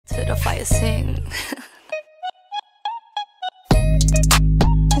the fire sing.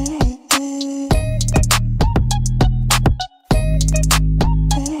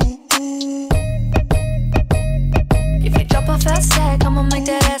 If you drop a fast sack, I'ma make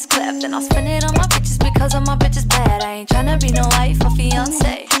that ass clap. Then I'll spend it on my bitches because all my bitches bad. I ain't tryna be no wife or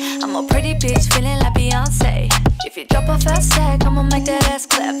fiance. I'm a pretty bitch feeling like Beyonce. If you drop a fast sack, I'ma make that ass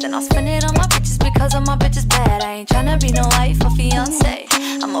clap. Then I'll spend it on my bitches because all my bitches bad. I ain't tryna be no wife or fiance.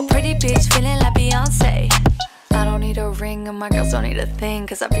 I'm a pretty bitch feeling like Beyonce. I don't need a ring and my girls don't need a thing,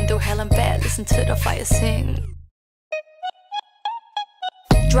 cause I've been through hell and bad, listen to the fire sing.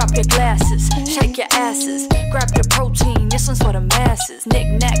 Drop your glasses, shake your asses, grab your protein, this one's for the masses.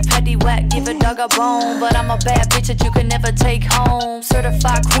 Knick-knack, paddywhack, give a dog a bone, but I'm a bad bitch that you can never take home.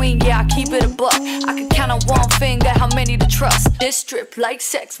 Certified queen, yeah, I keep it a buck. I can count on one finger how many to trust. This strip like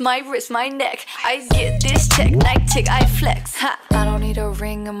sex, my wrist, my neck. I get this check, night tick, I flex. Ha! I don't need a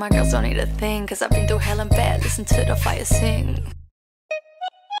ring and my girls don't need a thing, cause I've been through hell and bad, listen to the fire sing.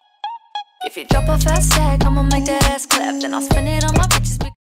 If you drop a fast sack, I'ma make that ass clap. Then I'll spend it on my bitches